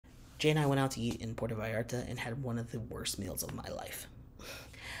Jay and I went out to eat in Puerto Vallarta and had one of the worst meals of my life.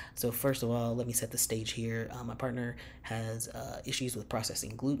 So first of all, let me set the stage here. My partner has issues with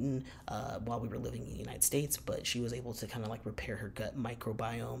processing gluten while we were living in the United States, but she was able to kind of like repair her gut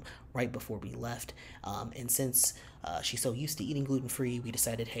microbiome right before we left. And since she's so used to eating gluten-free, we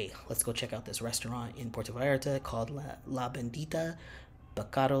decided, hey, let's go check out this restaurant in Puerto Vallarta called La Bendita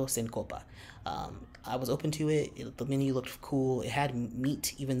Bacaro Sin Copa. I was open to it. The menu looked cool. It had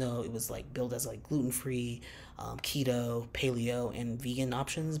meat, even though it was like billed as like gluten-free, keto, paleo, and vegan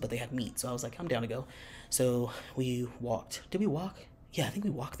options, but they had meat. So I was like, I'm down to go. So we walked. Did we walk? Yeah, I think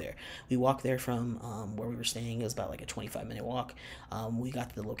we walked there. We walked there from where we were staying. It was about like a 25-minute walk. We got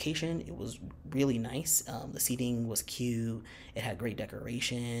to the location. It was really nice. The seating was cute. It had great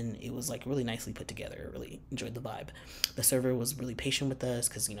decoration. It was like really nicely put together. I really enjoyed the vibe. The server was really patient with us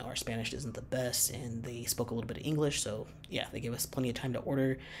because, you know, our Spanish isn't the best, and they spoke a little bit of English. So yeah, they gave us plenty of time to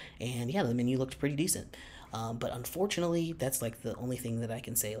order. And yeah, the menu looked pretty decent. But unfortunately, that's like the only thing that I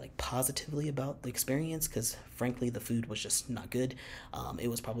can say like positively about the experience, because frankly, the food was just not good. It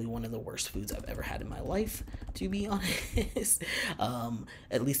was probably one of the worst foods I've ever had in my life, to be honest.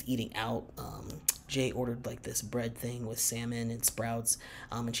 At least eating out. Jay ordered like this bread thing with salmon and sprouts,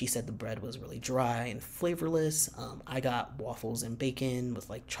 and she said the bread was really dry and flavorless. I got waffles and bacon with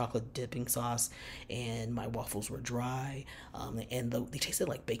like chocolate dipping sauce, and my waffles were dry, and they tasted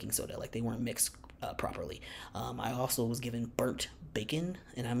like baking soda, like they weren't mixed properly. I also was given burnt bacon,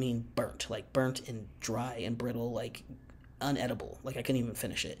 and I mean burnt, like burnt and dry and brittle, like unedible. Like I couldn't even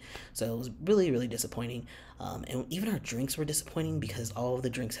finish it. So it was really, really disappointing. And even our drinks were disappointing because all of the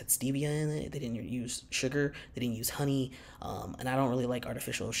drinks had stevia in it. They didn't use sugar. They didn't use honey. And I don't really like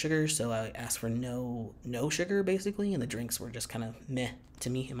artificial sugar, so I asked for no sugar basically. And the drinks were just kind of meh to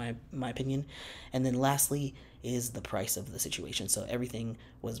me, in my opinion. And then lastly is the price of the situation. So everything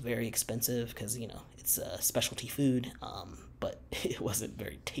was very expensive because, you know, it's specialty food, but it wasn't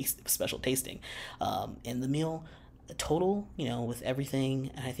very special tasting. And the meal total, you know, with everything,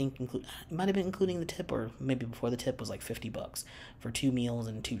 and I think it might have been including the tip, or maybe before the tip, was like $50 for 2 meals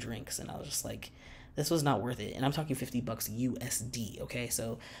and 2 drinks, and I was just like, this was not worth it. And I'm talking $50 USD, okay?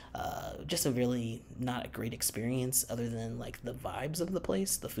 So just a really not a great experience, other than like the vibes of the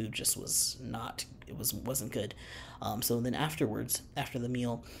place. The food just was not, wasn't good. So then afterwards, after the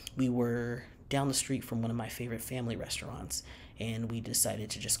meal, we were down the street from one of my favorite family restaurants, and we decided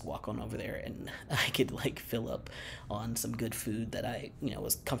to just walk on over there, and I could like fill up on some good food that I, you know,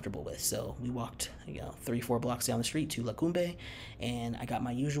 was comfortable with. So we walked, you know, 3-4 blocks down the street to La Cumbe, and I got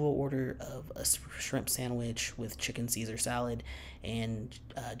my usual order of a shrimp sandwich with chicken Caesar salad, and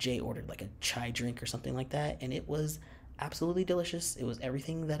Jay ordered like a chai drink or something like that, and it was absolutely delicious. It was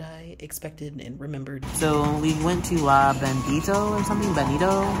everything that I expected and remembered. So we went to La Bendito or something.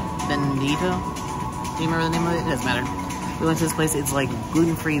 Bendito. Do you remember the name of it? It doesn't matter. We went to this place. It's like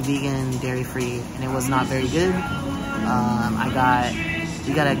gluten-free, vegan, dairy-free, and it was not very good.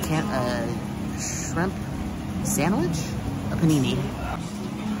 We got a shrimp sandwich, a panini.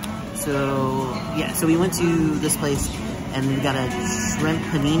 So yeah, so we went to this place and we got a shrimp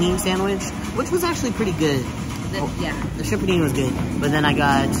panini sandwich, which was actually pretty good. The shrimp panini was good, but then I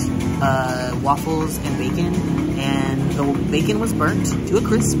got waffles and bacon, and the bacon was burnt to a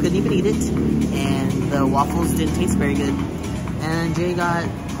crisp, couldn't even eat it, and the waffles didn't taste very good. And Jay got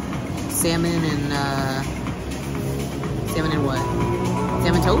salmon and what?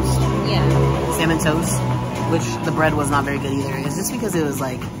 Salmon toast? Yeah. Salmon toast, which the bread was not very good either. It's just because it was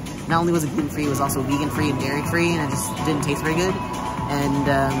like, not only was it gluten-free, it was also vegan-free and dairy-free, and it just didn't taste very good. And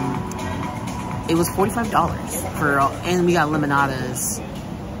it was $45 for all, and we got lemonadas,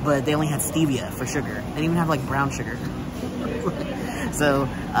 but they only had stevia for sugar. They didn't even have like brown sugar. So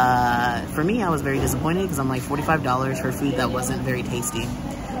for me, I was very disappointed because I'm like, $45 for food that wasn't very tasty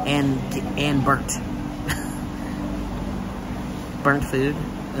and burnt. Burnt food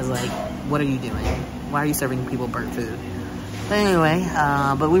is like, what are you doing? Why are you serving people burnt food? But anyway,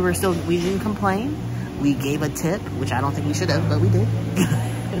 but we didn't complain. We gave a tip, which I don't think we should have, but we did.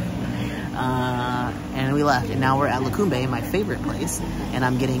 And we left, and now we're at La Cumbe, my favorite place, and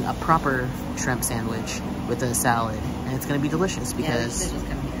I'm getting a proper shrimp sandwich with a salad, and it's gonna be delicious because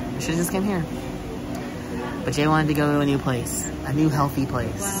we should have just come here. But Jay wanted to go to a new place, a new healthy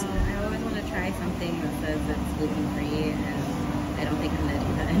place. Well, I always want to try something that says it's gluten-free, and I don't think I'm gonna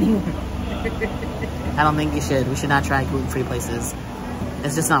do that anymore. I don't think you should. We should not try gluten-free places.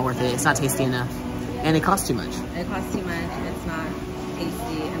 It's just not worth it. It's not tasty enough, and it costs too much. It costs too much. It's not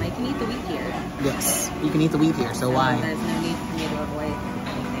tasty, and I can eat the wheat here. Yes, you can eat the wheat here, so why? There's no need for me to avoid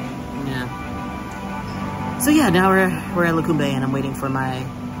anything. Yeah. So yeah, now we're at La Cumbe, and I'm waiting for my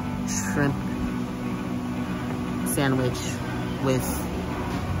shrimp sandwich with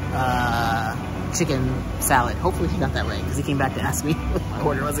chicken salad. Hopefully she got that right, because he came back to ask me what my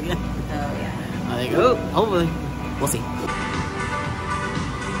order was again. Oh, yeah. I think, oh, hopefully. We'll see.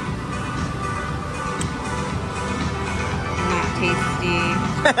 Not tasty.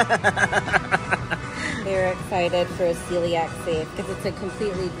 They're excited for a celiac safe, because it's a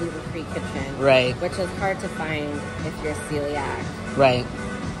completely gluten-free kitchen. Right. Which is hard to find if you're celiac. Right.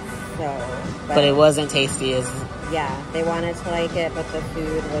 So. But it wasn't tasty as... Yeah, they wanted to like it, but the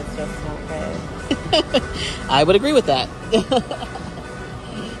food was just not good. I would agree with that.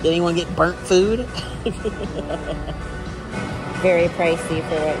 Did anyone get burnt food? Very pricey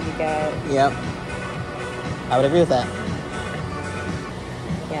for what you get. Yep. I would agree with that.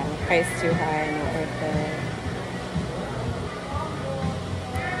 Yeah, price too high, not worth it.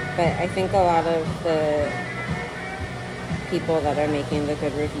 But I think a lot of the people that are making the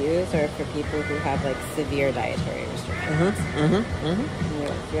good reviews are for people who have like severe dietary restrictions.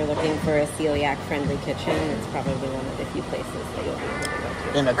 If you're looking for a celiac-friendly kitchen, it's probably one of the few places that you'll be able to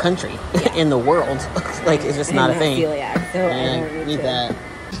go to. In the country, in the world, like it's just not a thing. Celiac, so I don't need that.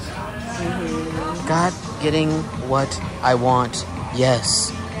 God, getting what I want.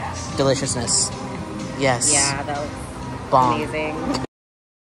 Yes. Deliciousness. Yes. Yeah, that was bomb. amazing.